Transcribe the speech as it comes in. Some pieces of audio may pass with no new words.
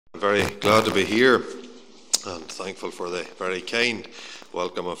very glad to be here and thankful for the very kind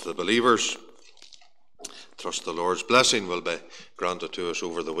welcome of the believers. Trust the Lord's blessing will be granted to us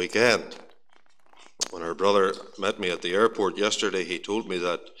over the weekend. When our brother met me at the airport yesterday, he told me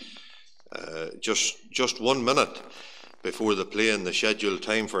that just 1 minute before the scheduled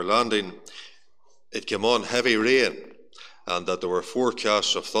time for landing, it came on heavy rain and that there were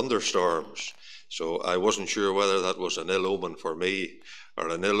forecasts of thunderstorms. So I wasn't sure whether that was an ill omen for me or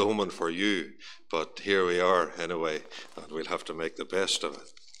an ill omen for you, but here we are anyway, and we'll have to make the best of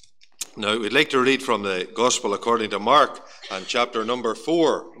it. Now, we'd like to read from the Gospel according to Mark and chapter number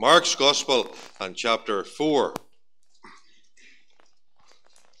 4. Mark's Gospel and chapter 4.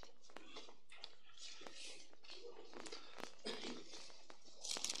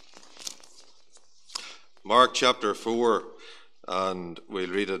 Mark chapter 4, and we'll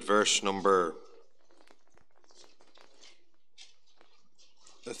read at verse number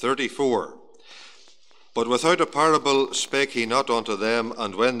 34. But without a parable spake he not unto them,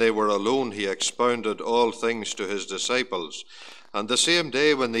 and when they were alone he expounded all things to his disciples. And the same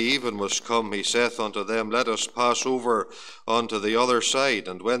day when the even was come, he saith unto them, Let us pass over unto the other side.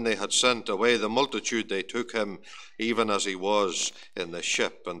 And when they had sent away the multitude, they took him even as he was in the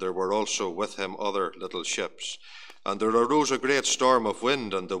ship. And there were also with him other little ships. And there arose a great storm of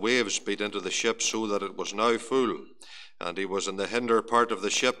wind, and the waves beat into the ship, so that it was now full. And he was in the hinder part of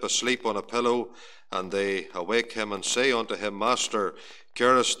the ship, asleep on a pillow. And they awake him, and say unto him, Master,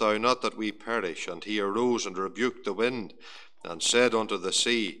 carest thou not that we perish? And he arose and rebuked the wind, and said unto the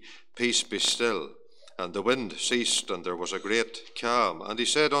sea, Peace, be still. And the wind ceased, and there was a great calm. And he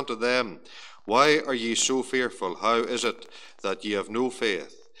said unto them, Why are ye so fearful? How is it that ye have no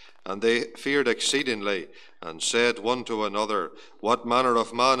faith? And they feared exceedingly, and said one to another, What manner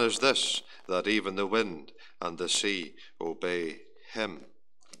of man is this, that even the wind and the sea obey him?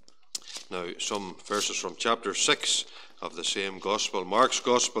 Now, some verses from chapter 6 of the same Gospel. Mark's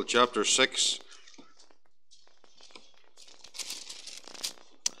Gospel, chapter 6.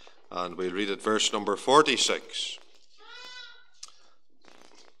 And we'll read at verse number 46.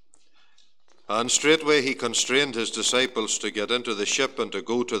 And straightway he constrained his disciples to get into the ship and to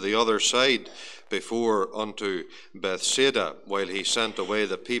go to the other side before unto Bethsaida, while he sent away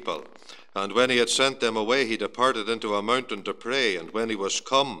the people. And when he had sent them away, he departed into a mountain to pray. And when he was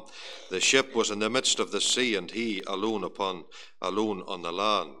come, the ship was in the midst of the sea, and he alone on the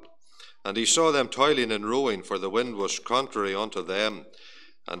land. And he saw them toiling and rowing, for the wind was contrary unto them.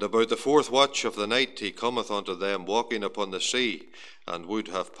 And about the 4th watch of the night he cometh unto them, walking upon the sea, and would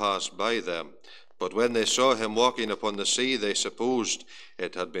have passed by them. But when they saw him walking upon the sea, they supposed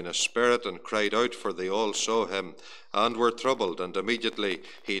it had been a spirit, and cried out, for they all saw him, and were troubled. And immediately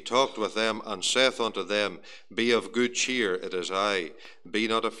he talked with them, and saith unto them, Be of good cheer, it is I, be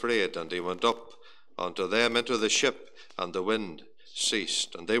not afraid. And he went up unto them into the ship, and the wind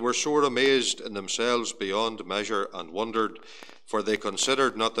ceased. And they were sore amazed in themselves beyond measure, and wondered, for they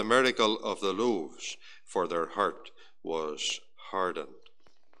considered not the miracle of the loaves, for their heart was hardened.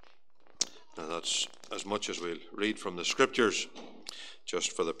 Now that's as much as we'll read from the Scriptures,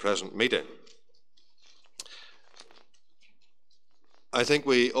 just for the present meeting. I think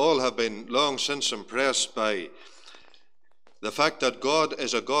we all have been long since impressed by the fact that God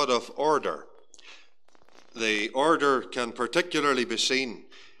is a God of order. The order can particularly be seen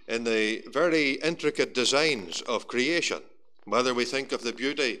in the very intricate designs of creation. Whether we think of the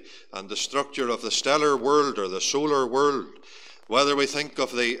beauty and the structure of the stellar world or the solar world, whether we think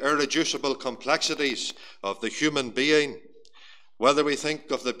of the irreducible complexities of the human being, whether we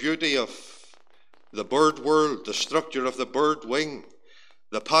think of the beauty of the bird world, the structure of the bird wing,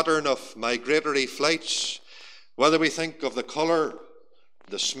 the pattern of migratory flights, whether we think of the colour,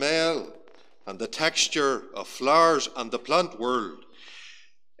 the smell, and the texture of flowers and the plant world,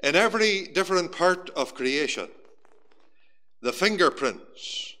 in every different part of creation, the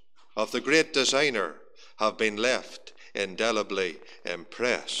fingerprints of the great designer have been left indelibly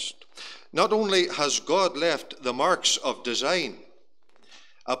impressed. Not only has God left the marks of design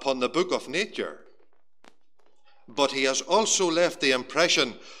upon the book of nature, but he has also left the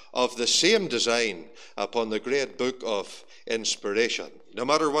impression of the same design upon the great book of inspiration. No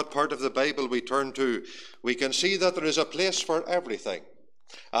matter what part of the Bible we turn to, we can see that there is a place for everything,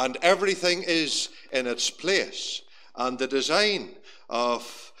 and everything is in its place. And the design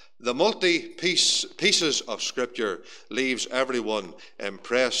of the pieces of Scripture leaves everyone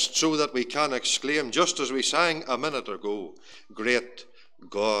impressed, so that we can exclaim, just as we sang a minute ago, Great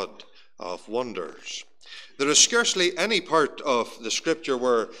God of wonders. There is scarcely any part of the Scripture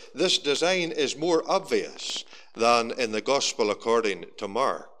where this design is more obvious than in the Gospel according to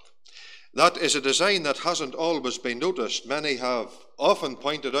Mark. That is a design that hasn't always been noticed. Many have often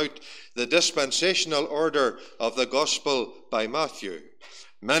pointed out the dispensational order of the Gospel by Matthew.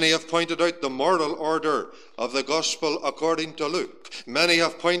 Many have pointed out the moral order of the Gospel according to Luke. Many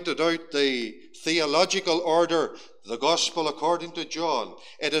have pointed out the theological order, the Gospel according to John.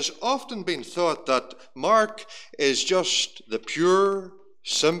 It has often been thought that Mark is just the pure,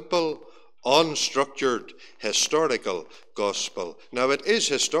 simple, unstructured, historical Gospel. Now, it is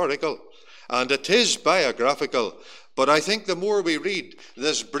historical and it is biographical, but I think the more we read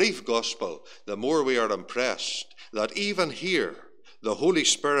this brief Gospel, the more we are impressed that even here, the Holy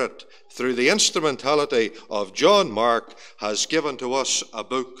Spirit, through the instrumentality of John Mark, has given to us a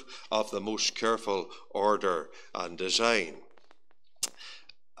book of the most careful order and design.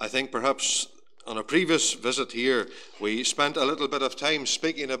 I think perhaps on a previous visit here, we spent a little bit of time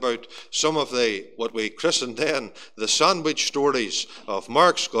speaking about some of what we christened then, the sandwich stories of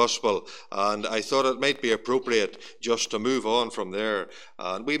Mark's Gospel, and I thought it might be appropriate just to move on from there.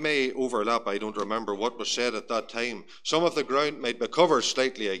 And we may overlap, I don't remember what was said at that time. Some of the ground might be covered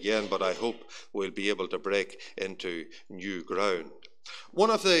slightly again, but I hope we'll be able to break into new ground. One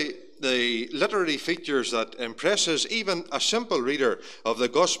of the literary features that impresses even a simple reader of the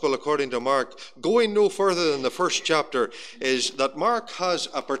Gospel according to Mark, going no further than the first chapter, is that Mark has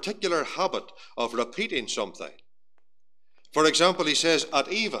a particular habit of repeating something. For example, he says, at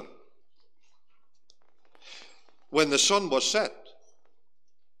even, when the sun was set.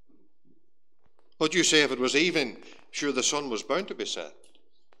 What do you say if it was even? Sure, the sun was bound to be set.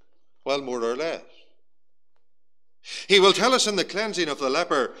 Well, more or less. He will tell us in the cleansing of the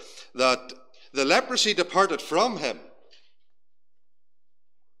leper that the leprosy departed from him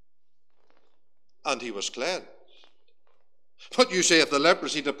and he was cleansed. But you say if the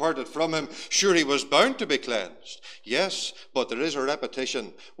leprosy departed from him, sure he was bound to be cleansed. Yes, but there is a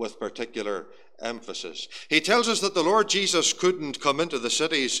repetition with particular emphasis. He tells us that the Lord Jesus couldn't come into the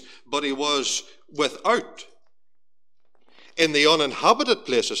cities, but he was without, in the uninhabited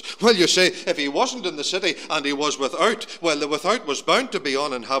places. Well, you say, if he wasn't in the city and he was without, well, the without was bound to be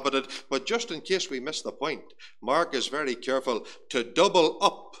uninhabited. But just in case we miss the point, Mark is very careful to double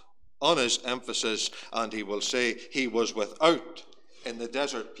up on his emphasis, and he will say he was without in the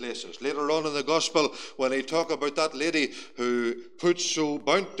desert places. Later on in the Gospel, when he talk about that lady who put so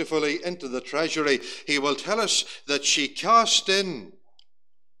bountifully into the treasury, he will tell us that she cast in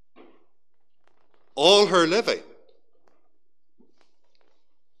all her living,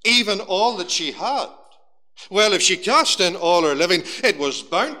 even all that she had. Well, if she cast in all her living, it was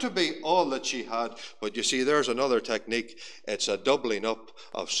bound to be all that she had. But you see, there's another technique. It's a doubling up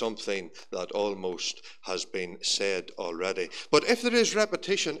of something that almost has been said already. But if there is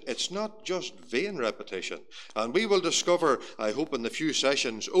repetition, it's not just vain repetition. And we will discover, I hope in the few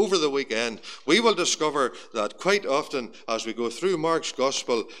sessions over the weekend, we will discover that quite often as we go through Mark's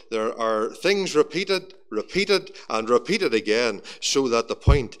Gospel, there are things repeated and repeated again, so that the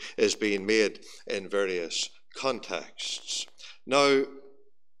point is being made in various contexts. Now,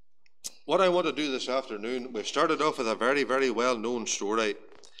 what I want to do this afternoon, we've started off with a very, very well-known story.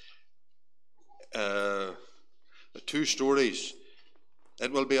 Two stories.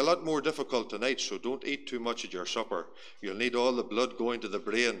 It will be a lot more difficult tonight, so don't eat too much at your supper. You'll need all the blood going to the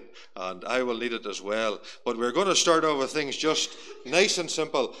brain, and I will need it as well. But we're going to start off with things just nice and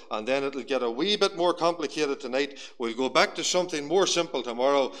simple, and then it'll get a wee bit more complicated tonight. We'll go back to something more simple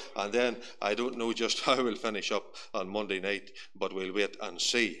tomorrow, and then I don't know just how we'll finish up on Monday night, but we'll wait and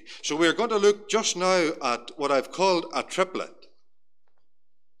see. So we're going to look just now at what I've called a triplet.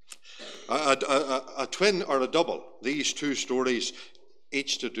 A twin or a double. These two stories,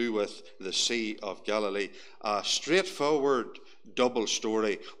 each to do with the Sea of Galilee. A straightforward double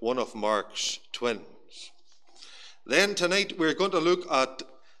story, one of Mark's twins. Then tonight we're going to look at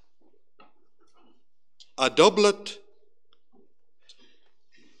a doublet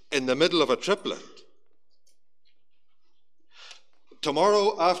in the middle of a triplet.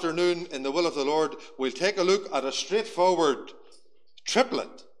 Tomorrow afternoon, in the will of the Lord, we'll take a look at a straightforward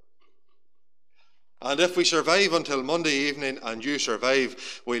triplet. And if we survive until Monday evening, and you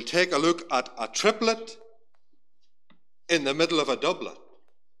survive, we'll take a look at a triplet in the middle of a doublet.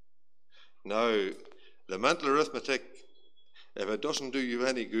 Now, the mental arithmetic, if it doesn't do you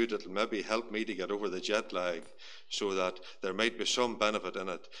any good, it'll maybe help me to get over the jet lag, so that there might be some benefit in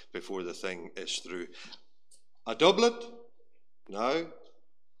it before the thing is through. A doublet, now.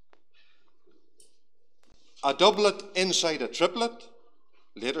 A doublet inside a triplet,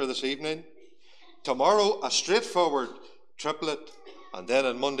 later this evening. Tomorrow, a straightforward triplet, and then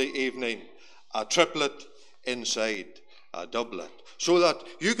on Monday evening, a triplet inside a doublet. So that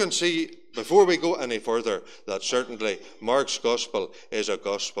you can see, before we go any further, that certainly Mark's gospel is a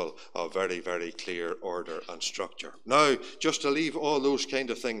gospel of very, very clear order and structure. Now, just to leave all those kind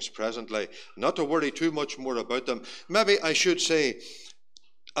of things presently, not to worry too much more about them, maybe I should say,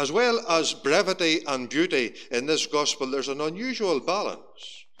 as well as brevity and beauty in this gospel, there's an unusual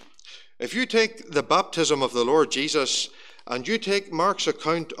balance. If you take the baptism of the Lord Jesus and you take Mark's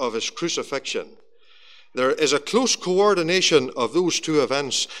account of his crucifixion, there is a close coordination of those two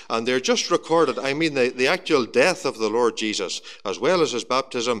events, and they're just recorded. I mean, the actual death of the Lord Jesus, as well as his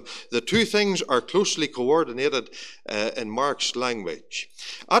baptism, the two things are closely coordinated in Mark's language.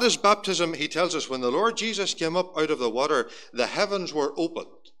 At his baptism, he tells us, when the Lord Jesus came up out of the water, the heavens were opened,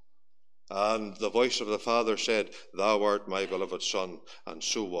 and the voice of the Father said, "Thou art my beloved Son," and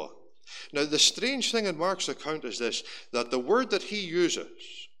so on. Now, the strange thing in Mark's account is this, that the word that he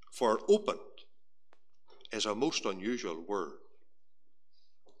uses for opened is a most unusual word.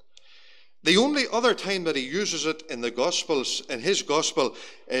 The only other time that he uses it in the Gospels, in his Gospel,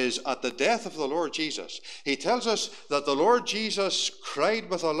 is at the death of the Lord Jesus. He tells us that the Lord Jesus cried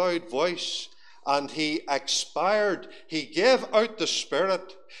with a loud voice and he expired. He gave out the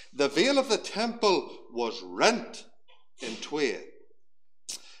Spirit. The veil of the temple was rent in twain.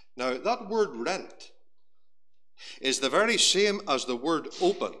 Now, that word rent is the very same as the word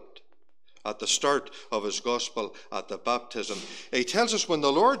opened at the start of his gospel at the baptism. He tells us when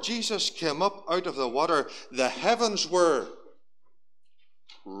the Lord Jesus came up out of the water, the heavens were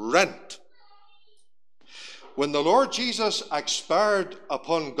rent. When the Lord Jesus expired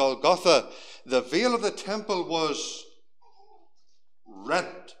upon Golgotha, the veil of the temple was rent.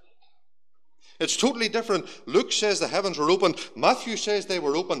 It's totally different. Luke says the heavens were opened. Matthew says they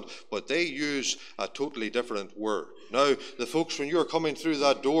were opened, but they use a totally different word. Now, the folks, when you're coming through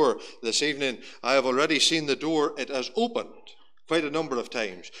that door this evening, I have already seen the door. It has opened quite a number of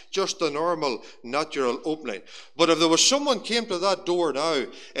times. Just the normal, natural opening. But if there was someone came to that door now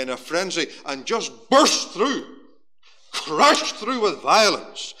in a frenzy and just burst through, crashed through with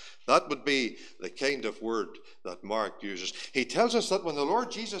violence, that would be the kind of word that Mark uses. He tells us that when the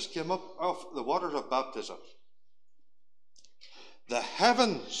Lord Jesus came up off the waters of baptism, the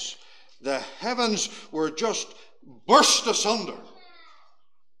heavens were just burst asunder.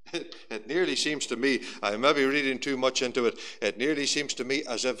 It nearly seems to me, I may be reading too much into it, it nearly seems to me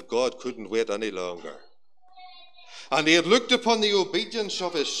as if God couldn't wait any longer. And he had looked upon the obedience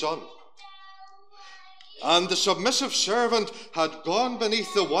of his Son. And the submissive servant had gone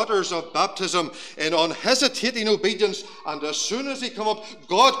beneath the waters of baptism in unhesitating obedience. And as soon as he came up,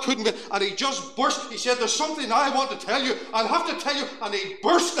 God couldn't wait. And he just burst. He said, "There's something I want to tell you. I'll have to tell you." And he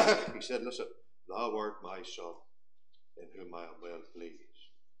burst out. He said, "Listen, thou art my Son, in whom I am well pleased."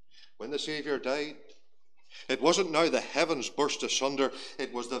 When the Savior died, it wasn't now the heavens burst asunder.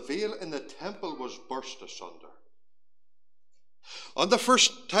 It was the veil in the temple was burst asunder. On the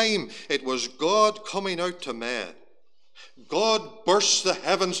first time, it was God coming out to man. God bursts the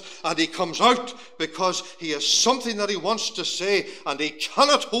heavens and he comes out because he has something that he wants to say and he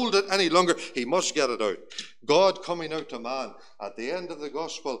cannot hold it any longer. He must get it out. God coming out to man. At the end of the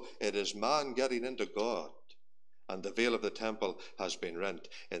gospel, it is man getting into God. And the veil of the temple has been rent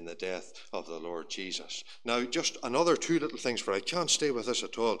in the death of the Lord Jesus. Now, just another two little things, for I can't stay with this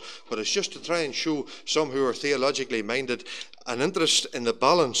at all, but it's just to try and show some who are theologically minded an interest in the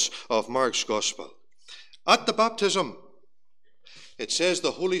balance of Mark's gospel. At the baptism, it says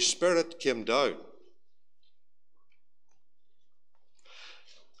the Holy Spirit came down.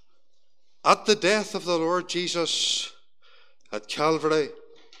 At the death of the Lord Jesus at Calvary,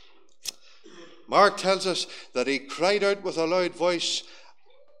 Mark tells us that he cried out with a loud voice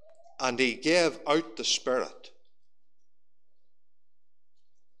and he gave out the Spirit.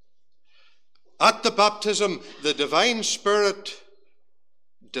 At the baptism, the divine Spirit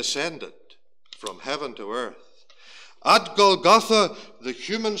descended from heaven to earth. At Golgotha, the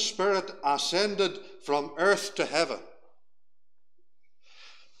human spirit ascended from earth to heaven.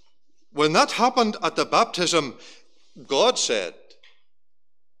 When that happened at the baptism, God said,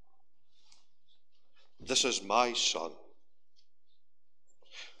 "This is my Son."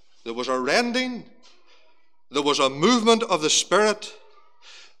 There was a rending, there was a movement of the Spirit,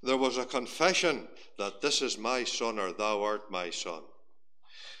 there was a confession that this is my Son, or thou art my Son.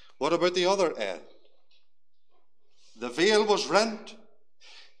 What about the other end? The veil was rent.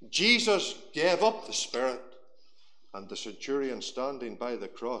 Jesus gave up the Spirit, and the centurion standing by the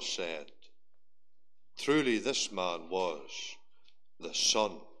cross said, "Truly this man was the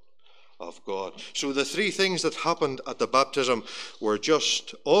Son of God." So the three things that happened at the baptism were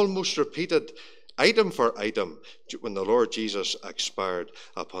just almost repeated item for item, when the Lord Jesus expired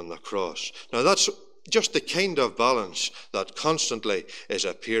upon the cross. Now that's just the kind of balance that constantly is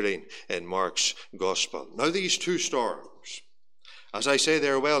appearing in Mark's gospel. Now these two storms, as I say,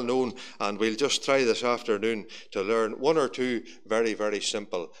 they're well known, and we'll just try this afternoon to learn one or two very, very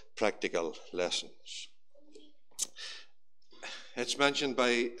simple practical lessons. It's mentioned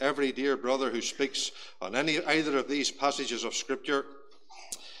by every dear brother who speaks on either of these passages of Scripture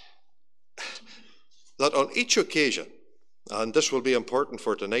that on each occasion, and this will be important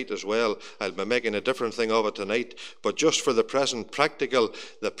for tonight as well, I'll be making a different thing of it tonight, but just for the present,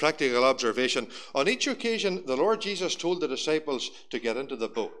 the practical observation, on each occasion the Lord Jesus told the disciples to get into the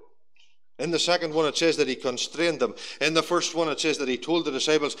boat. In the second one it says that he constrained them. In the first one it says that he told the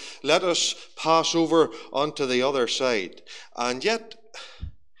disciples, let us pass over onto the other side. And yet,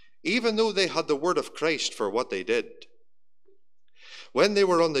 even though they had the word of Christ for what they did, when they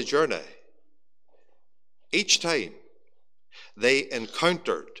were on the journey, each time they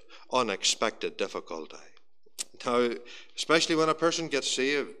encountered unexpected difficulty. Now, especially when a person gets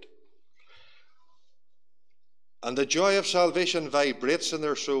saved and the joy of salvation vibrates in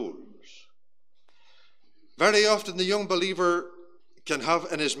their souls, very often the young believer can have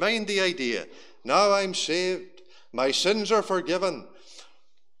in his mind the idea, now I'm saved, my sins are forgiven,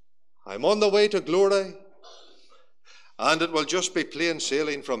 I'm on the way to glory, and it will just be plain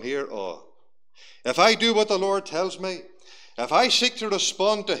sailing from here on. If I do what the Lord tells me, if I seek to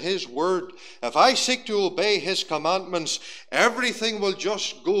respond to his word, if I seek to obey his commandments, everything will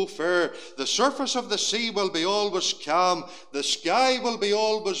just go fair. The surface of the sea will be always calm. The sky will be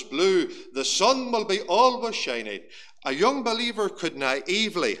always blue. The sun will be always shining. A young believer could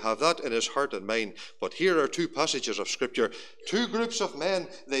naively have that in his heart and mind. But here are two passages of Scripture. Two groups of men,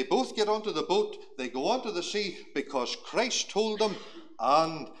 they both get onto the boat. They go onto the sea because Christ told them,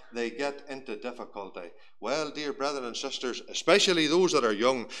 and they get into difficulty. Well, dear brethren and sisters, especially those that are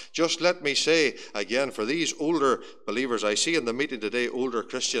young, just let me say again, for these older believers, I see in the meeting today older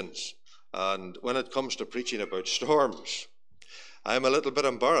Christians, and when it comes to preaching about storms, I'm a little bit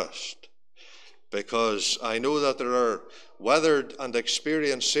embarrassed, because I know that there are weathered and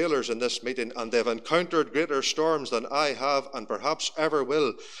experienced sailors in this meeting, and they've encountered greater storms than I have and perhaps ever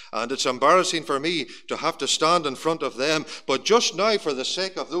will. And it's embarrassing for me to have to stand in front of them. But just now, for the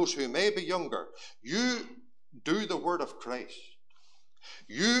sake of those who may be younger, you do the word of Christ.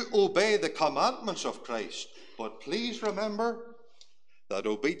 You obey the commandments of Christ. But please remember that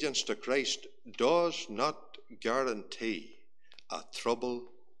obedience to Christ does not guarantee a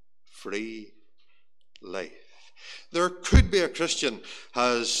trouble-free life. There could be a Christian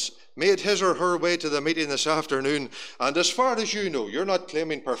has made his or her way to the meeting this afternoon, and as far as you know, you're not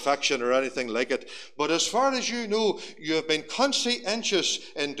claiming perfection or anything like it, but as far as you know, you have been conscientious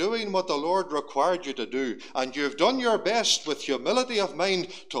in doing what the Lord required you to do, and you've done your best with humility of mind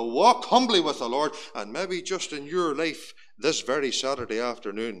to walk humbly with the Lord, and maybe just in your life this very Saturday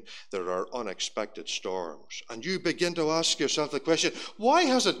afternoon, there are unexpected storms. And you begin to ask yourself the question, why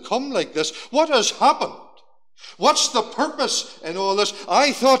has it come like this? What has happened? What's the purpose in all this?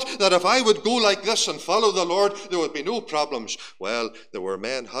 I thought that if I would go like this and follow the Lord, there would be no problems. Well, there were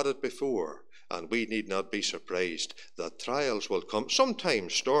men had it before, and we need not be surprised that trials will come.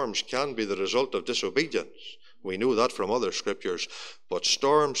 Sometimes storms can be the result of disobedience. We know that from other scriptures, but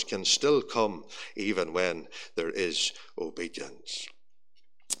storms can still come even when there is obedience.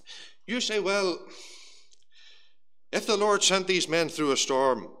 You say, well, if the Lord sent these men through a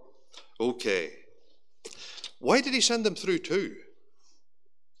storm, okay. Why did he send them through two?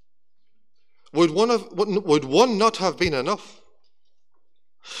 Would one not have been enough?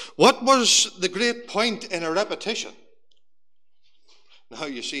 What was the great point in a repetition? Now,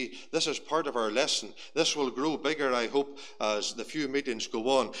 you see, this is part of our lesson. This will grow bigger, I hope, as the few meetings go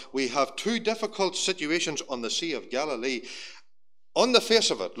on. We have two difficult situations on the Sea of Galilee. On the face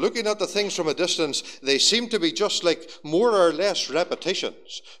of it, looking at the things from a distance, they seem to be just like more or less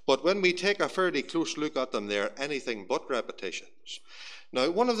repetitions. But when we take a fairly close look at them, they're anything but repetitions. Now,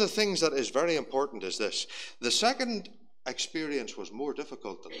 one of the things that is very important is this. The second experience was more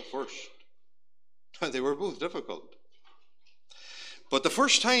difficult than the first. They were both difficult. But the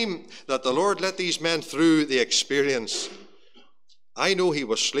first time that the Lord let these men through the experience, I know he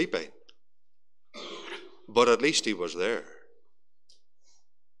was sleeping, but at least he was there.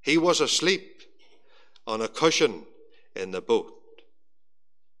 He was asleep on a cushion in the boat.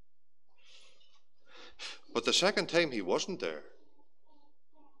 But the second time he wasn't there.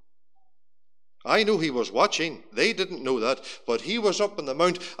 I know he was watching. They didn't know that, but he was up on the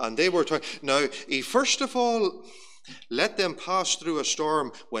mount and they were talking. Now, he first of all let them pass through a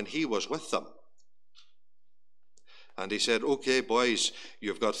storm when he was with them. And he said, okay, boys,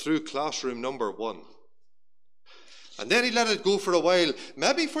 you've got through classroom number 1. And then he let it go for a while,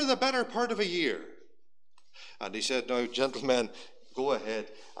 maybe for the better part of a year. And he said, now, gentlemen, go ahead.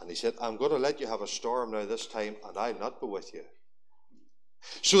 And he said, I'm going to let you have a storm now this time, and I'll not go with you.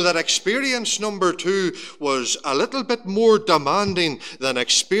 So that experience number 2 was a little bit more demanding than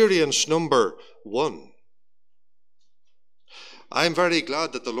experience number 1. I'm very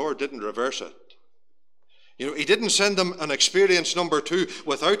glad that the Lord didn't reverse it. You know, he didn't send them an experience number 2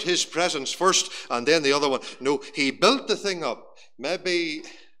 without his presence first and then the other one. No, he built the thing up. Maybe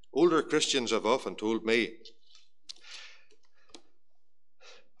older Christians have often told me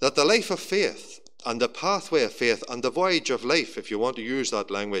that the life of faith and the pathway of faith and the voyage of life, if you want to use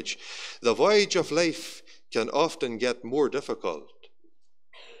that language, the voyage of life can often get more difficult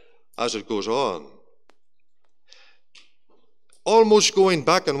as it goes on. Almost going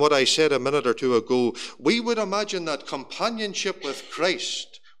back on what I said a minute or two ago, we would imagine that companionship with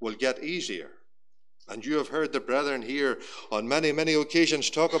Christ will get easier. And you have heard the brethren here on many, many occasions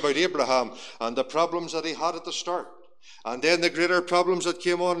talk about Abraham and the problems that he had at the start. And then the greater problems that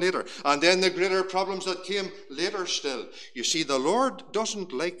came on later. And then the greater problems that came later still. You see, the Lord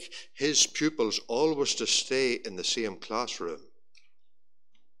doesn't like his pupils always to stay in the same classroom.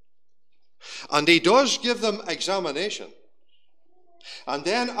 And he does give them examination. And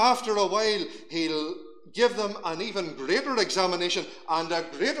then after a while, he'll give them an even greater examination and a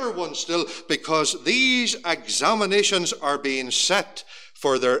greater one still, because these examinations are being set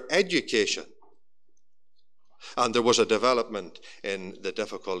for their education. And there was a development in the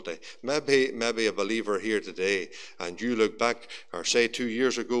difficulty. Maybe a believer here today, and you look back, or say 2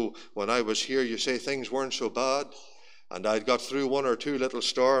 years ago when I was here, you say things weren't so bad, and I'd got through 1 or 2 little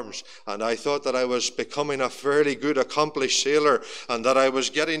storms, and I thought that I was becoming a fairly good, accomplished sailor, and that I was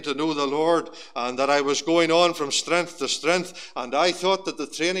getting to know the Lord, and that I was going on from strength to strength, and I thought that the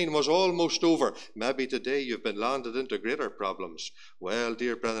training was almost over. Maybe today you've been landed into greater problems. Well,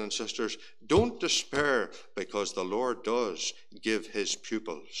 dear brothers and sisters, don't despair, because the Lord does give his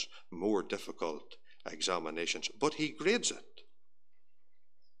pupils more difficult examinations, but he grades it.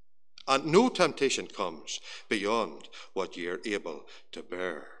 And no temptation comes beyond what ye are able to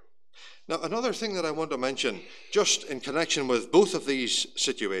bear. Now, another thing that I want to mention, just in connection with both of these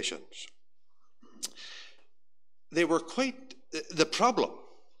situations, the problem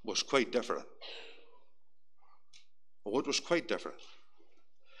was quite different. What was quite different?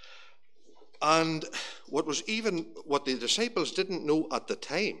 And what the disciples didn't know at the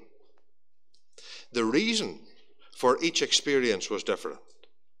time, the reason for each experience was different.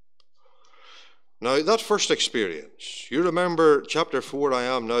 Now, that first experience, you remember chapter 4, I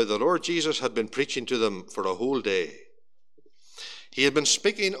am now, the Lord Jesus had been preaching to them for a whole day. He had been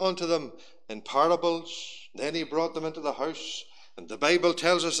speaking unto them in parables. Then he brought them into the house. And the Bible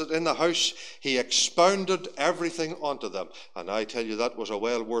tells us that in the house, he expounded everything unto them. And I tell you, that was a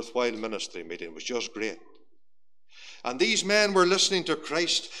well worthwhile ministry meeting. It was just great. And these men were listening to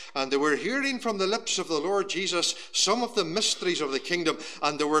Christ, and they were hearing from the lips of the Lord Jesus some of the mysteries of the kingdom,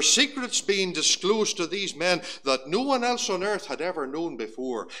 and there were secrets being disclosed to these men that no one else on earth had ever known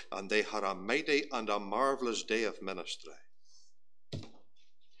before, and they had a mighty and a marvelous day of ministry.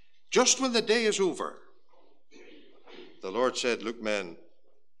 Just when the day is over, the Lord said, look, men,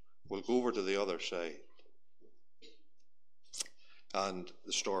 we'll go over to the other side. And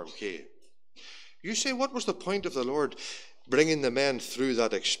the storm came. You say, what was the point of the Lord bringing the men through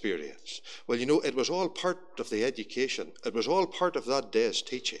that experience? Well, you know, it was all part of the education. It was all part of that day's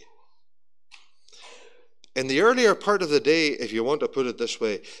teaching. In the earlier part of the day, if you want to put it this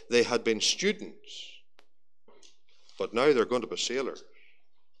way, they had been students, but now they're going to be sailors.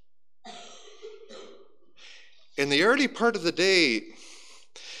 In the early part of the day,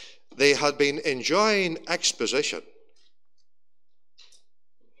 they had been enjoying exposition.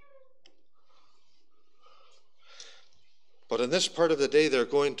 But in this part of the day, they're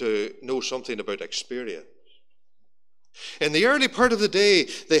going to know something about experience. In the early part of the day,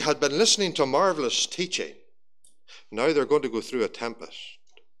 they had been listening to marvelous teaching. Now they're going to go through a tempest.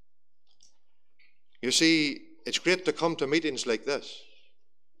 You see, it's great to come to meetings like this.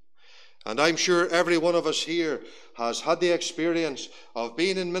 And I'm sure every one of us here has had the experience of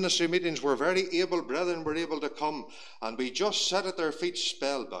being in ministry meetings where very able brethren were able to come, and we just sat at their feet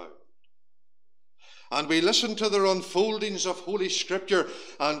spellbound. And we listened to their unfoldings of Holy Scripture,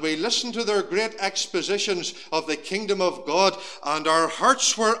 and we listened to their great expositions of the kingdom of God, and our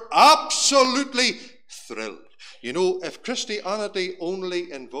hearts were absolutely thrilled. You know, if Christianity only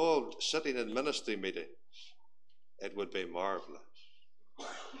involved sitting in ministry meetings, it would be marvelous.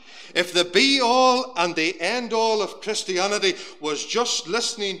 If the be-all and the end-all of Christianity was just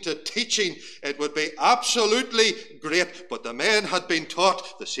listening to teaching, it would be absolutely great. But the men had been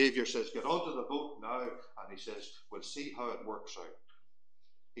taught. The Saviour says, get onto the boat now. And he says, we'll see how it works out.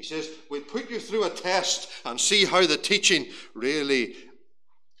 He says, we'll put you through a test and see how the teaching really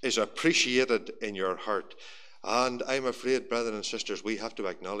is appreciated in your heart. And I'm afraid, brothers and sisters, we have to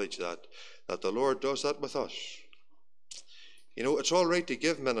acknowledge that the Lord does that with us. You know, it's all right to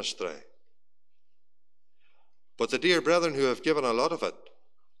give ministry. But the dear brethren who have given a lot of it,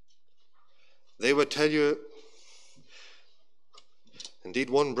 they would tell you, indeed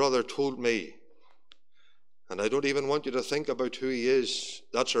one brother told me, and I don't even want you to think about who he is,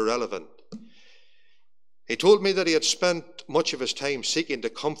 that's irrelevant. He told me that he had spent much of his time seeking to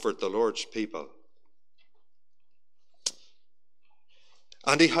comfort the Lord's people.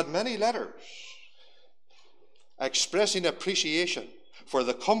 And he had many letters expressing appreciation for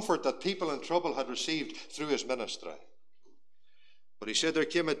the comfort that people in trouble had received through his ministry. But he said there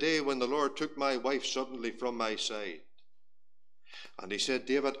came a day when the Lord took my wife suddenly from my side. And he said,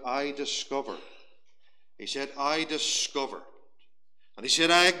 David, I discovered. And he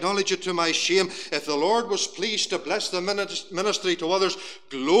said, I acknowledge it to my shame. If the Lord was pleased to bless the ministry to others,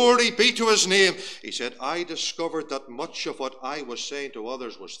 glory be to his name. He said, I discovered that much of what I was saying to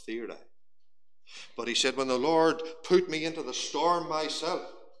others was theory. But he said, when the Lord put me into the storm myself,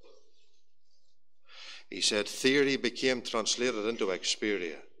 he said, theory became translated into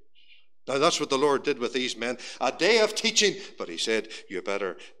experience. Now that's what the Lord did with these men. A day of teaching, but he said, you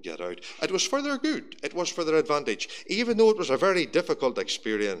better get out. It was for their good. It was for their advantage. Even though it was a very difficult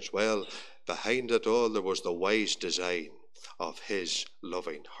experience, well, behind it all there was the wise design of his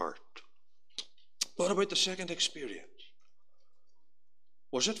loving heart. What about the second experience?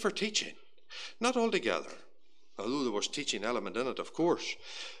 Was it for teaching? Not altogether, although there was teaching element in it, of course.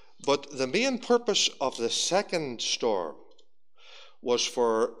 But the main purpose of the second storm was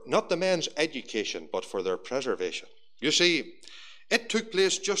for not the men's education, but for their preservation. You see, it took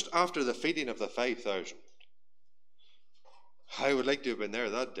place just after the feeding of the 5,000. I would like to have been there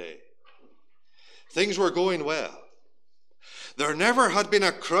that day. Things were going well. There never had been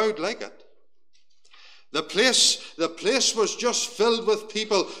a crowd like it. The place was just filled with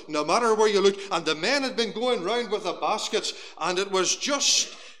people, no matter where you looked. And the men had been going round with the baskets, and it was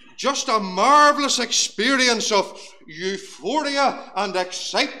just a marvelous experience of euphoria and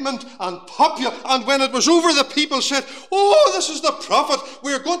excitement and popular. And when it was over, the people said, oh, this is the prophet.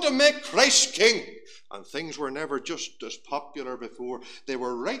 We're going to make Christ king. And things were never just as popular before. They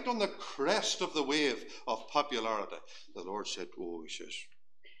were right on the crest of the wave of popularity. The Lord said, oh, he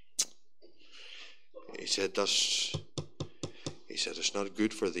said, it's not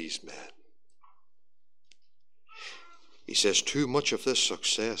good for these men. He says, too much of this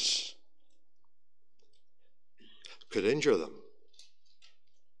success could injure them.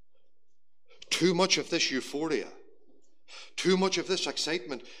 Too much of this euphoria, too much of this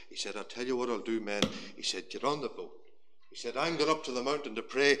excitement. He said, I'll tell you what I'll do, men. He said, get on the boat. He said, I'm going up to the mountain to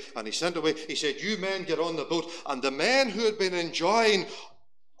pray. And he sent away. He said, you men get on the boat. And the men who had been enjoying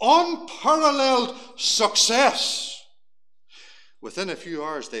unparalleled success, within a few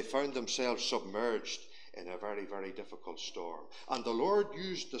hours they found themselves submerged in a very, very difficult storm. And the Lord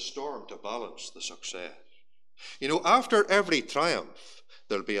used the storm to balance the success. You know, after every triumph,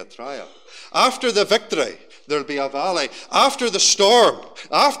 there'll be a trial. After the victory, there'll be a valley. After the storm,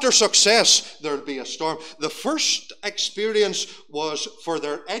 after success, there'll be a storm. The first experience was for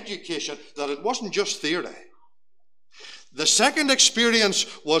their education, that it wasn't just theory. The second experience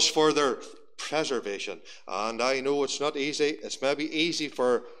was for their preservation. And I know it's not easy. It's maybe easy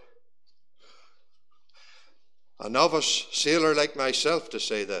for a novice sailor like myself to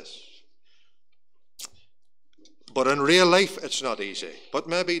say this. But in real life, it's not easy. But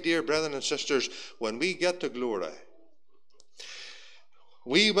maybe, dear brethren and sisters, when we get to glory,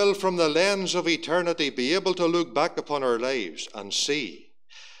 we will, from the lens of eternity, be able to look back upon our lives and see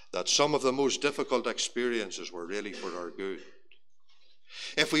that some of the most difficult experiences were really for our good.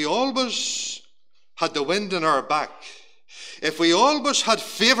 If we always had the wind in our back, if we always had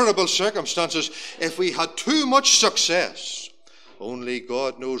favorable circumstances, if we had too much success, only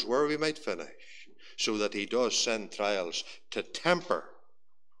God knows where we might finish, so that he does send trials to temper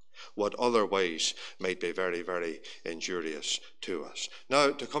what otherwise might be very, very injurious to us.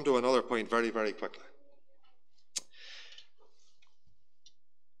 Now, to come to another point very, very quickly.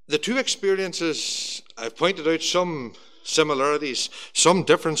 The two experiences, I've pointed out some similarities, some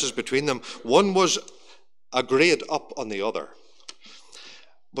differences between them. One was a grade up on the other.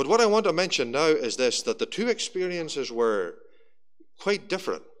 But what I want to mention now is this, that the two experiences were quite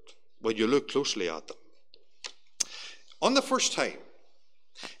different when you look closely at them. On the first time,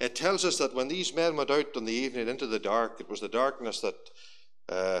 it tells us that when these men went out in the evening into the dark, it was the darkness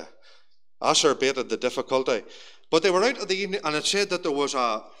that acerbated the difficulty. But they were out in the evening, and it said that there was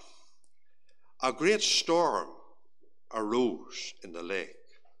a great storm arose in the lake.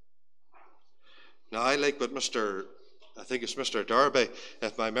 Now, I like what I think it's Mr. Darby,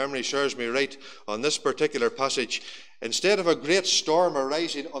 if my memory serves me right, on this particular passage. Instead of a great storm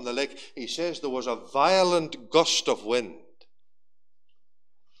arising on the lake, he says there was a violent gust of wind.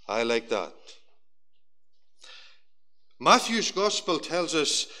 I like that. Matthew's Gospel tells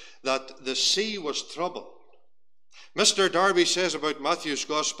us that the sea was troubled. Mr. Darby says about Matthew's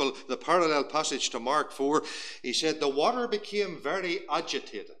Gospel, the parallel passage to Mark 4, he said the water became very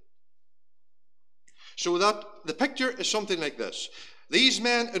agitated. So that the picture is something like this. These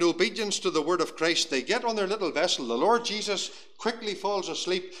men, in obedience to the word of Christ, they get on their little vessel. The Lord Jesus quickly falls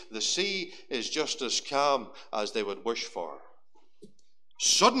asleep. The sea is just as calm as they would wish for.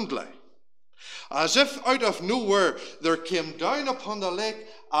 Suddenly, as if out of nowhere, there came down upon the lake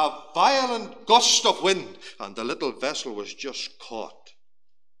a violent gust of wind, and the little vessel was just caught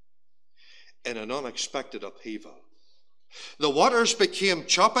in an unexpected upheaval. The waters became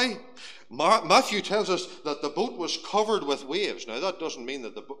choppy. Matthew tells us that the boat was covered with waves. Now, that doesn't mean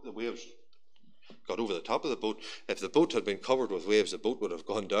that the waves got over the top of the boat. If the boat had been covered with waves, the boat would have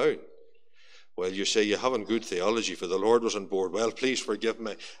gone down. Well, you say you haven't good theology, for the Lord was on board. Well, please forgive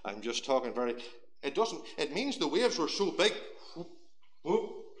me. I'm just talking it means the waves were so big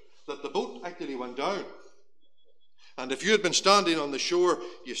that the boat actually went down. And if you had been standing on the shore,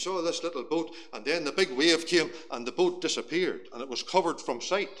 you saw this little boat, and then the big wave came, and the boat disappeared, and it was covered from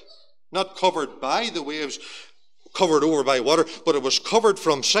sight. Not covered by the waves, covered over by water, but it was covered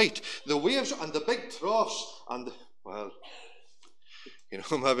from sight. The waves and the big troughs, and, well,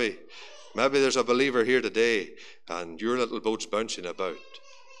 maybe there's a believer here today, and your little boat's bouncing about.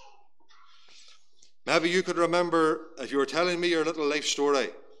 Maybe you could remember, if you were telling me your little life story,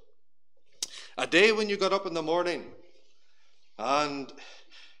 a day when you got up in the morning, and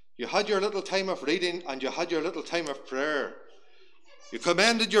you had your little time of reading, and you had your little time of prayer. You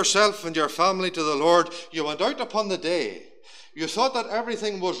commended yourself and your family to the Lord. You went out upon the day. You thought that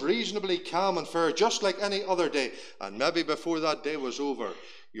everything was reasonably calm and fair, just like any other day. And maybe before that day was over,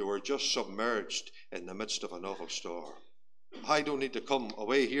 you were just submerged in the midst of an awful storm. I don't need to come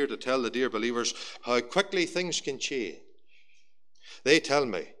away here to tell the dear believers how quickly things can change. They tell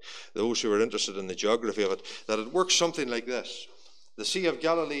me, those who are interested in the geography of it, that it works something like this. The Sea of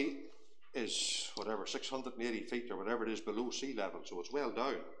Galilee is, 680 feet or whatever it is below sea level, so it's well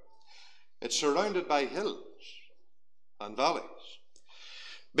down. It's surrounded by hills and valleys.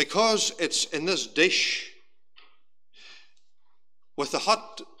 Because it's in this dish, with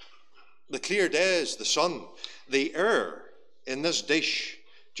the clear days, the sun, the air in this dish,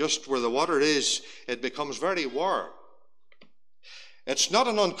 just where the water is, it becomes very warm. It's not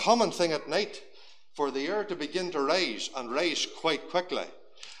an uncommon thing at night for the air to begin to rise, and rise quite quickly.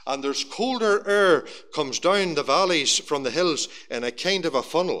 And there's colder air comes down the valleys from the hills in a kind of a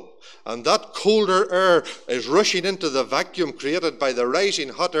funnel. And that colder air is rushing into the vacuum created by the rising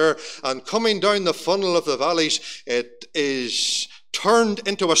hot air, and coming down the funnel of the valleys, it is turned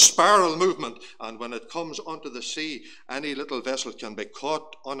into a spiral movement. And when it comes onto the sea, any little vessel can be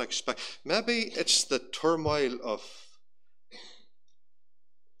caught unexpected. Maybe it's the turmoil of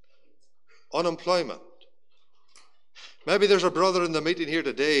unemployment. Maybe there's a brother in the meeting here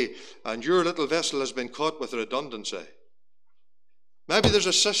today, and your little vessel has been caught with redundancy. Maybe there's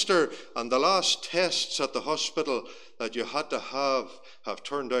a sister, and the last tests at the hospital that you had to have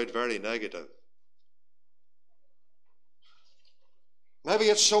turned out very negative. Maybe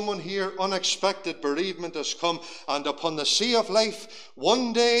it's someone here, unexpected bereavement has come, and upon the sea of life,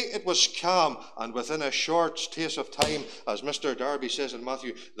 one day it was calm, and within a short space of time, as Mr. Darby says in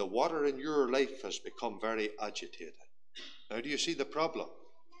Matthew, the water in your life has become very agitated. Now, do you see the problem?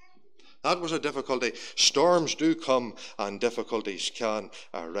 That was a difficulty. Storms do come, and difficulties can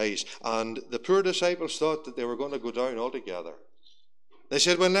arise. And the poor disciples thought that they were going to go down altogether. They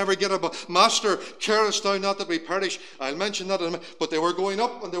said, we'll never get above. Master, carest thou not that we perish? I'll mention that in a minute. But they were going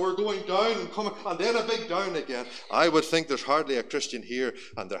up and they were going down and coming, and then a big down again. I would think there's hardly a Christian here,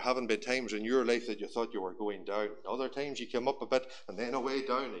 and there haven't been times in your life that you thought you were going down. Other times you came up a bit and then away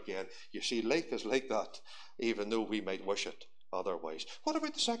down again. You see, life is like that, even though we might wish it otherwise. What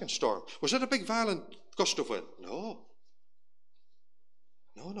about the second storm? Was it a big violent gust of wind? No.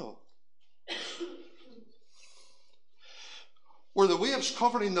 No. Were the waves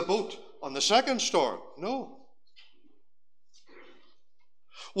covering the boat on the second storm? No.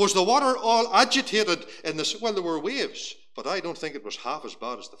 Was the water all agitated in this? Well, there were waves, but I don't think it was half as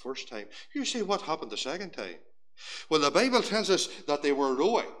bad as the first time. You say, what happened the second time? Well, the Bible tells us that they were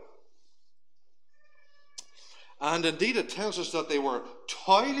rowing. And indeed it tells us that they were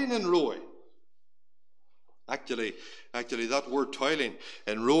toiling and rowing. Actually, that word toiling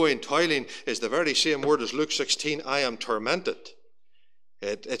and rowing, toiling, is the very same word as Luke 16, I am tormented.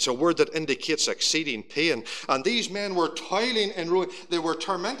 It's a word that indicates exceeding pain. And these men were toiling and rowing. They were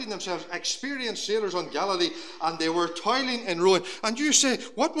tormenting themselves, experienced sailors on Galilee, and they were toiling and rowing. And you say,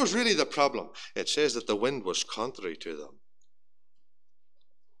 what was really the problem? It says that the wind was contrary to them.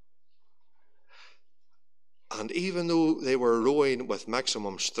 And even though they were rowing with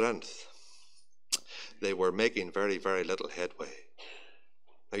maximum strength, they were making very, very little headway.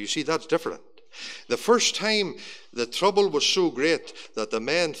 Now you see, that's different. The first time, the trouble was so great that the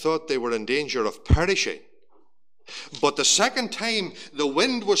men thought they were in danger of perishing. But the second time, the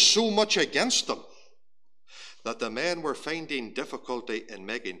wind was so much against them that the men were finding difficulty in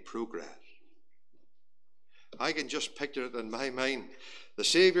making progress. I can just picture it in my mind. The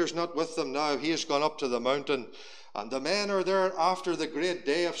Saviour's not with them now. He has gone up to the mountain. And the men are there after the great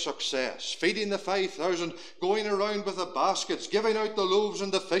day of success, feeding the 5,000, going around with the baskets, giving out the loaves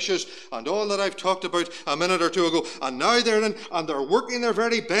and the fishes, and all that I've talked about a minute or two ago. And now they're in, and they're working their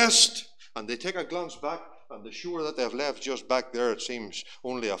very best. And they take a glance back, and the shore that they've left just back there, it seems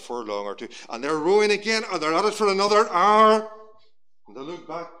only a furlong or two. And they're rowing again, and they're at it for another hour. And they look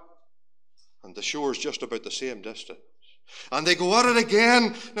back, and the shore's just about the same distance. And they go at it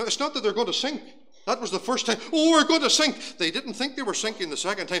again. Now, it's not that they're going to sink. That was the first time. Oh, we're going to sink. They didn't think they were sinking the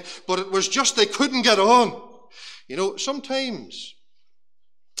second time, but it was just they couldn't get on. You know, sometimes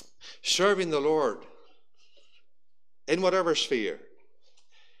serving the Lord in whatever sphere,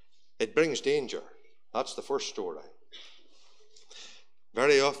 it brings danger. That's the first story.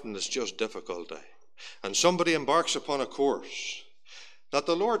 Very often it's just difficulty. And somebody embarks upon a course that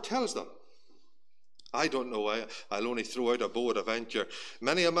the Lord tells them, I don't know, I'll only throw out a bow at a venture.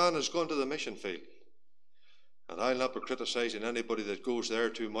 Many a man has gone to the mission field. And I'll not be criticizing anybody that goes there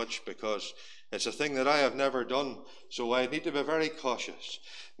too much, because it's a thing that I have never done, so I need to be very cautious.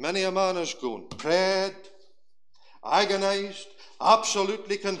 Many a man has gone, prayed, agonized,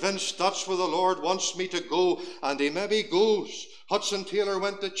 absolutely convinced that's where the Lord wants me to go, and he maybe goes. Hudson Taylor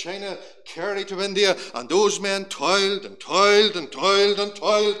went to China, Carey to India, and those men toiled and toiled and toiled and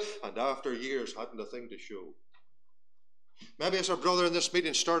toiled, and after years hadn't a thing to show. Maybe as a brother in this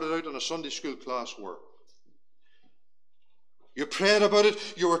meeting started out in a Sunday school class work. You prayed about it,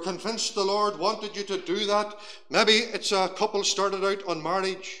 you were convinced the Lord wanted you to do that. Maybe it's a couple started out on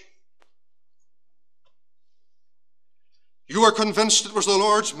marriage. You are convinced it was the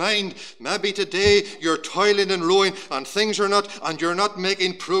Lord's mind. Maybe today you're toiling and rowing and things are not, and you're not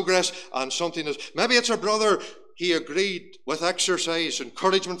making progress and something is. Maybe it's a brother, he agreed with exercise,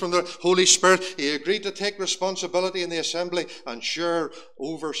 encouragement from the Holy Spirit. He agreed to take responsibility in the assembly and share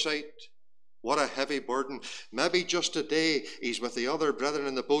oversight. What a heavy burden. Maybe just today he's with the other brethren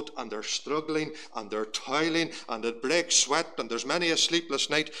in the boat and they're struggling and they're toiling and it breaks sweat and there's many a sleepless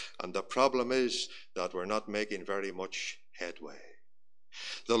night. And the problem is that we're not making very much headway.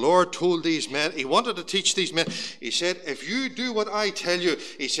 The Lord told these men, he wanted to teach these men, he said, if you do what I tell you,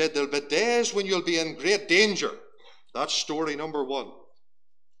 he said, there'll be days when you'll be in great danger. That's story number one.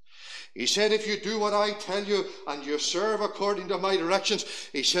 He said, if you do what I tell you and you serve according to my directions,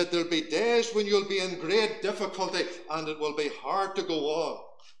 he said, there'll be days when you'll be in great difficulty and it will be hard to go on.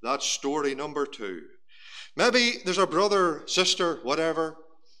 That's story number two. Maybe there's a brother, sister, whatever,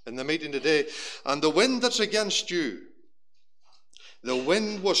 in the meeting today, and the wind that's against you, the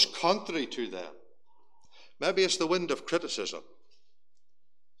wind was contrary to them. Maybe it's the wind of criticism.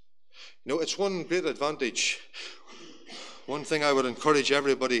 You know, it's one great advantage. One thing I would encourage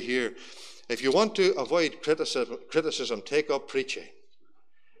everybody here, if you want to avoid criticism, take up preaching.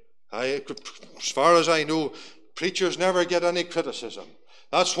 As far as I know, preachers never get any criticism.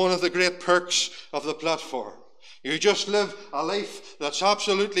 That's one of the great perks of the platform. You just live a life that's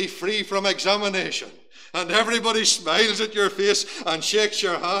absolutely free from examination. And everybody smiles at your face and shakes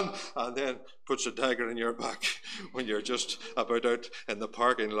your hand and then puts a dagger in your back when you're just about out in the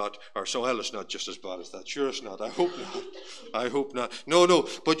parking lot or so. Well, it's not just as bad as that. Sure it's not. I hope not. I hope not. No,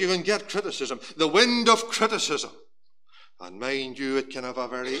 but you can get criticism. The wind of criticism. And mind you, it can have a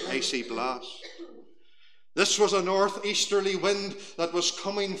very icy blast. This was a northeasterly wind that was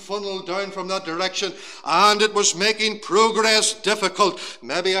coming funneled down from that direction, and it was making progress difficult.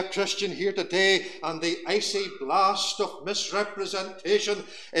 Maybe a Christian here today, and the icy blast of misrepresentation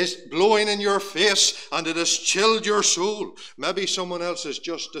is blowing in your face, and it has chilled your soul. Maybe someone else is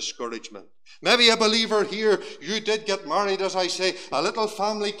just discouragement. Maybe a believer here, you did get married, as I say, a little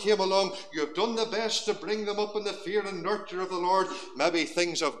family came along, you've done the best to bring them up in the fear and nurture of the Lord. Maybe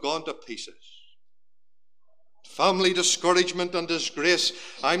things have gone to pieces. Family discouragement and disgrace.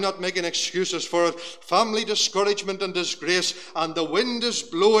 I'm not making excuses for it. Family discouragement and disgrace, and the wind is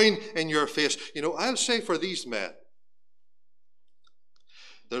blowing in your face. You know, I'll say for these men,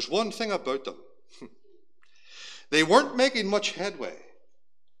 there's one thing about them. They weren't making much headway.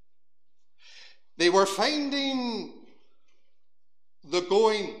 They were finding the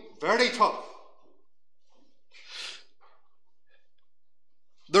going very tough.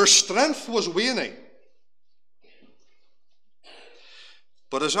 Their strength was waning.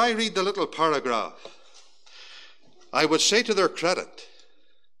 But as I read the little paragraph, I would say to their credit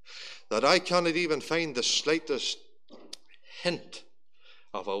that I cannot even find the slightest hint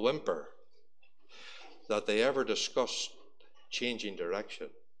of a whimper that they ever discussed changing direction.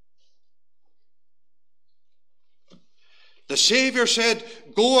 The Savior said,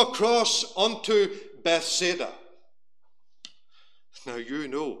 go across unto Bethsaida. Now you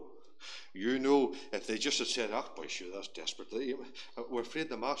know, if they just had said, boy, sure, that's desperate. We're afraid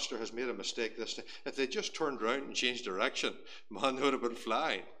the master has made a mistake this time. If they just turned around and changed direction, man, they would have been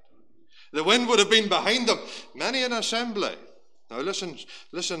flying. The wind would have been behind them. Many an assembly. Now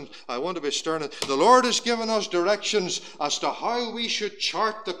listen, I want to be stern. The Lord has given us directions as to how we should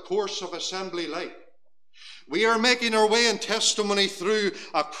chart the course of assembly life. We are making our way in testimony through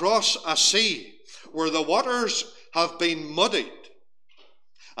across a sea where the waters have been muddied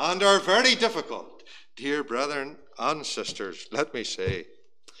and are very difficult. Dear brethren and sisters, let me say,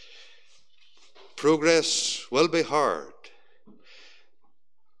 progress will be hard.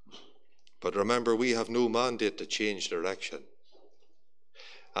 But remember, we have no mandate to change direction.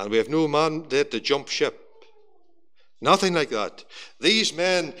 And we have no mandate to jump ship. Nothing like that. These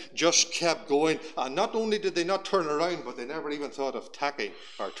men just kept going, and not only did they not turn around, but they never even thought of tacking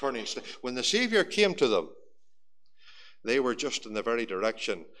or turning. When the Savior came to them, they were just in the very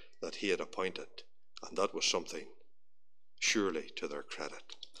direction that he had appointed, and that was something, surely, to their credit.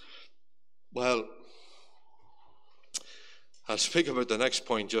 Well, I'll speak about the next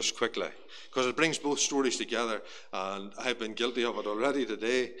point just quickly, because it brings both stories together, and I've been guilty of it already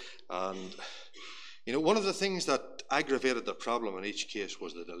today. And you know, one of the things that aggravated the problem in each case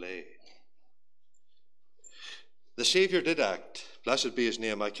was the delay. The Savior did act. Blessed be his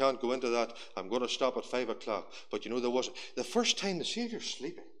name. I can't go into that. I'm going to stop at 5 o'clock. But you know, there was the first time the Savior's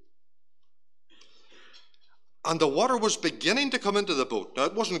sleeping. And the water was beginning to come into the boat. Now,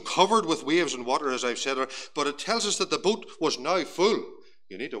 it wasn't covered with waves and water, as I've said, but it tells us that the boat was now full.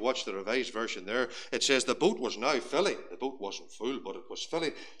 You need to watch the Revised Version there. It says the boat was now filling. The boat wasn't full, but it was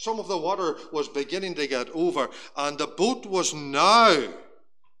filling. Some of the water was beginning to get over, and the boat was now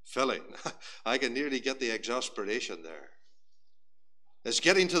filling. I can nearly get the exasperation there. It's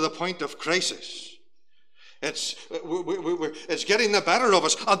getting to the point of crisis. It's getting the better of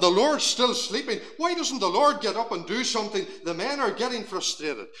us, and the Lord's still sleeping. Why doesn't the Lord get up and do something? The men are getting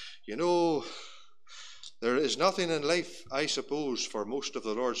frustrated. You know, there is nothing in life, I suppose, for most of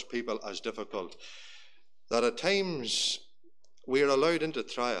the Lord's people as difficult, that at times we are allowed into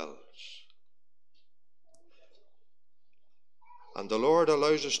trials. And the Lord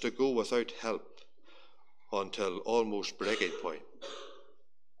allows us to go without help until almost breaking point.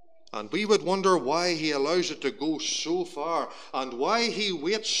 And we would wonder why he allows it to go so far and why he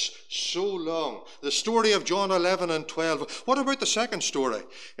waits so long. The story of John 11 and 12. What about the second story?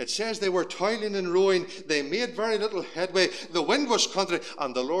 It says they were toiling and rowing. They made very little headway. The wind was contrary,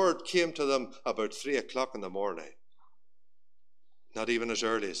 and the Lord came to them about 3 o'clock in the morning. Not even as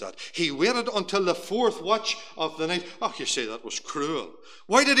early as that. He waited until the 4th watch of the night. Oh, you say that was cruel.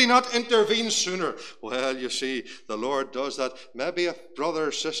 Why did he not intervene sooner? Well, you see, the Lord does that. Maybe a brother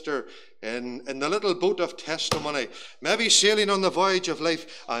or sister in the little boat of testimony, maybe sailing on the voyage of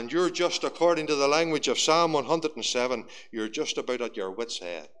life, and you're just, according to the language of Psalm 107, you're just about at your wit's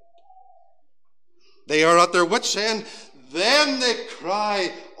end. They are at their wit's end. Then they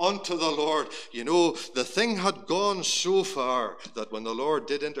cry unto the Lord. You know, the thing had gone so far that when the Lord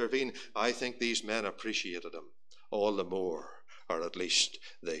did intervene, I think these men appreciated him all the more, or at least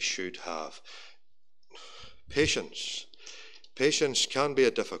they should have. Patience. Patience can be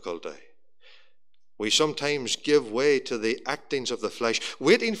a difficulty We sometimes give way to the actings of the flesh.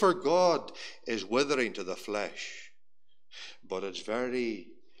 Waiting for God is withering to the flesh, but it's very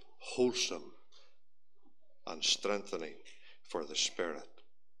wholesome and strengthening for the spirit.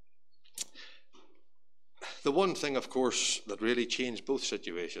 The one thing, of course, that really changed both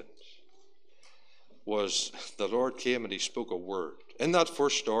situations was the Lord came and he spoke a word. In that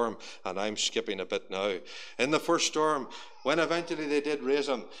first storm, and I'm skipping a bit now, in the first storm, when eventually they did raise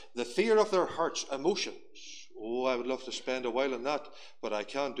him, the fear of their hearts, emotions. Oh, I would love to spend a while on that, but I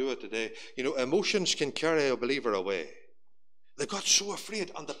can't do it today. You know, emotions can carry a believer away. They got so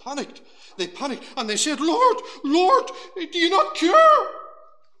afraid and they panicked. They panicked and they said, Lord, Lord, do you not care?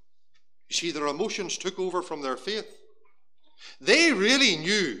 You see, their emotions took over from their faith. They really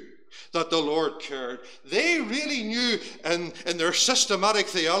knew that the Lord cared. They really knew in their systematic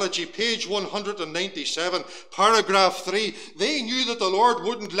theology, page 197, paragraph 3, they knew that the Lord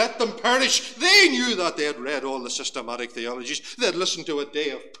wouldn't let them perish. They knew that. They had read all the systematic theologies. They had listened to a day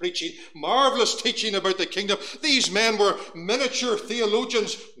of preaching, marvelous teaching about the kingdom. These men were miniature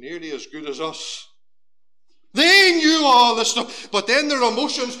theologians, nearly as good as us. They knew all this stuff, but then their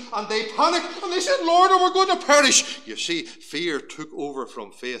emotions, and they panicked, and they said, Lord, we're going to perish. You see, fear took over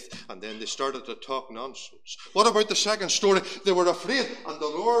from faith, and then they started to talk nonsense. What about the second story? They were afraid, and the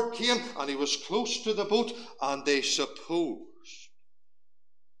Lord came, and he was close to the boat, and they supposed.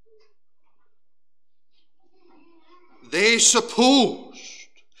 They supposed.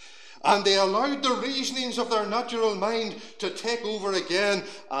 And they allowed the reasonings of their natural mind to take over again,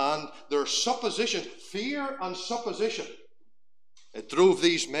 and their supposition, fear and supposition, it drove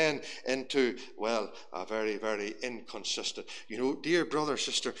these men into, well, a very, very inconsistent. You know, dear brother,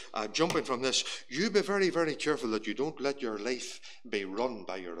 sister, jumping from this, you be very, very careful that you don't let your life be run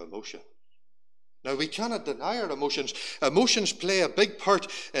by your emotion. Now, we cannot deny our emotions. Emotions play a big part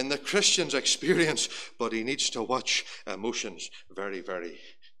in the Christian's experience, but he needs to watch emotions very, very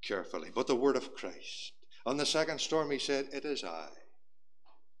carefully. But the word of Christ. On the second storm, he said, it is I.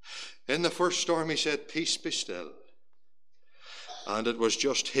 In the first storm, he said, peace be still. And it was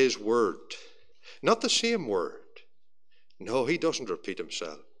just his word. Not the same word. No, he doesn't repeat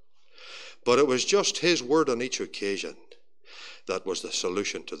himself. But it was just his word on each occasion that was the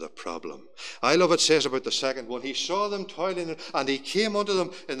solution to the problem. I love it says about the second one, he saw them toiling, and he came unto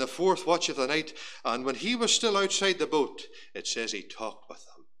them in the fourth watch of the night, and when he was still outside the boat, it says he talked with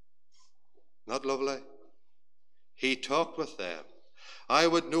them. Not lovely? He talked with them. I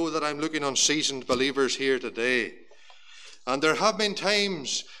would know that I'm looking on seasoned believers here today. And there have been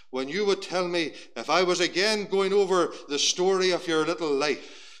times when you would tell me, if I was again going over the story of your little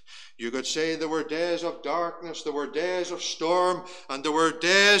life, you could say there were days of darkness, there were days of storm, and there were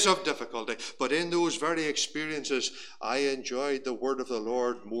days of difficulty. But in those very experiences, I enjoyed the word of the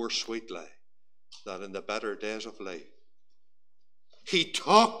Lord more sweetly than in the better days of life. He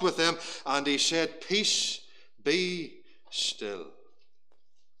talked with them and he said, peace be still.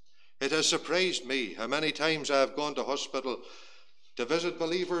 It has surprised me how many times I have gone to hospital to visit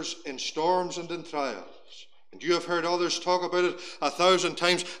believers in storms and in trials. And you have heard others talk about it 1,000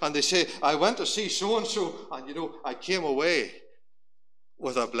 times, and they say, I went to see so-and-so, and you know, I came away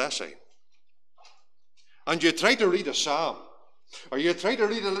with a blessing. And you try to read a psalm, or you try to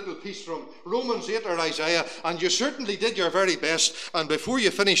read a little piece from Romans 8 or Isaiah, and you certainly did your very best, and before you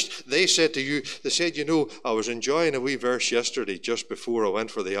finished, they said, you know, I was enjoying a wee verse yesterday just before I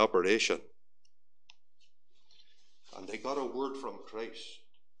went for the operation. And they got a word from Christ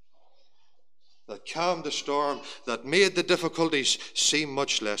that calmed the storm, that made the difficulties seem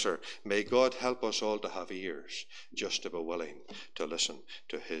much lesser. May God help us all to have ears, just to be willing to listen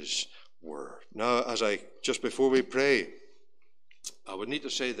to his word. Now, just before we pray, I would need to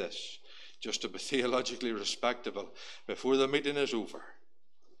say this, just to be theologically respectable, before the meeting is over.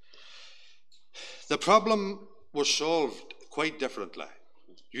 The problem was solved quite differently.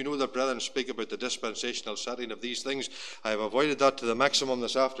 You know that brethren speak about the dispensational setting of these things. I have avoided that to the maximum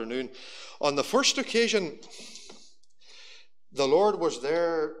this afternoon. On the first occasion, the Lord was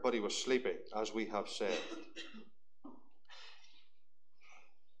there, but he was sleeping, as we have said.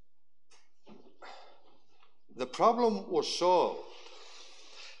 The problem was solved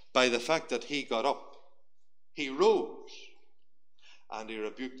by the fact that he got up. He rose, and he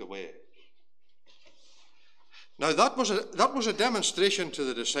rebuked the waves. Now that was a demonstration to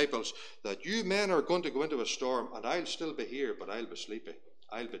the disciples that you men are going to go into a storm, and I'll still be here, but I'll be sleeping.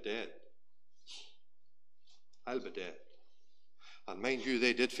 I'll be dead. I'll be dead. And mind you,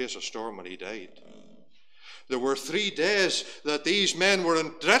 they did face a storm when he died. There were 3 days that these men were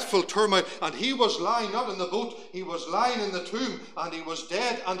in dreadful turmoil, and he was lying not in the boat, he was lying in the tomb, and he was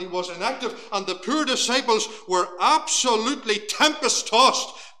dead, and he was inactive, and the poor disciples were absolutely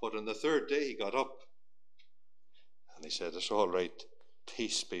tempest-tossed. But on the 3rd day he got up, and he said, "It's all right,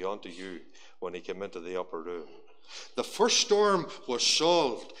 peace be unto you," when he came into the upper room. The first storm was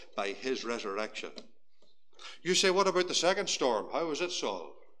solved by his resurrection. You say, what about the second storm? How was it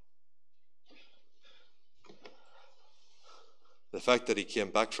solved? The fact that he came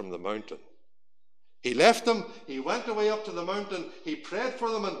back from the mountain. He left them, he went away up to the mountain, he prayed for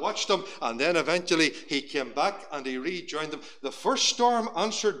them and watched them, and then eventually he came back and he rejoined them. The first storm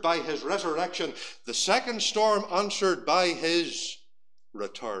answered by his resurrection, the second storm answered by his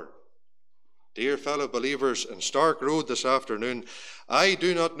return. Dear fellow believers in Stark Road this afternoon, I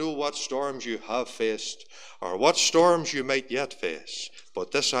do not know what storms you have faced or what storms you might yet face,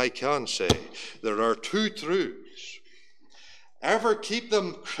 but this I can say, there are 2 truths. Ever keep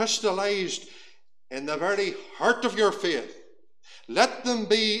them crystallized in the very heart of your faith. Let them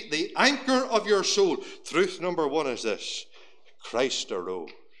be the anchor of your soul. Truth number 1 is this: Christ arose.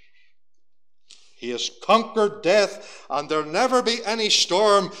 He has conquered death, and there'll never be any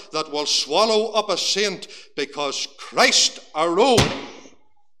storm that will swallow up a saint, because Christ arose.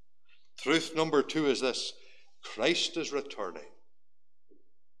 Truth number 2 is this: Christ is returning.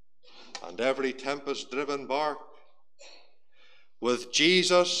 And every tempest-driven bark, with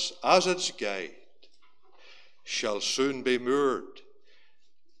Jesus as its guide, shall soon be moored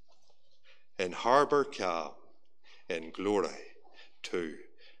in harbour calm, in glory to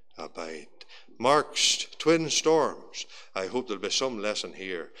abide. Mark's twin storms. I hope there'll be some lesson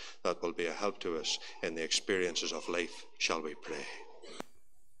here that will be a help to us in the experiences of life. Shall we pray?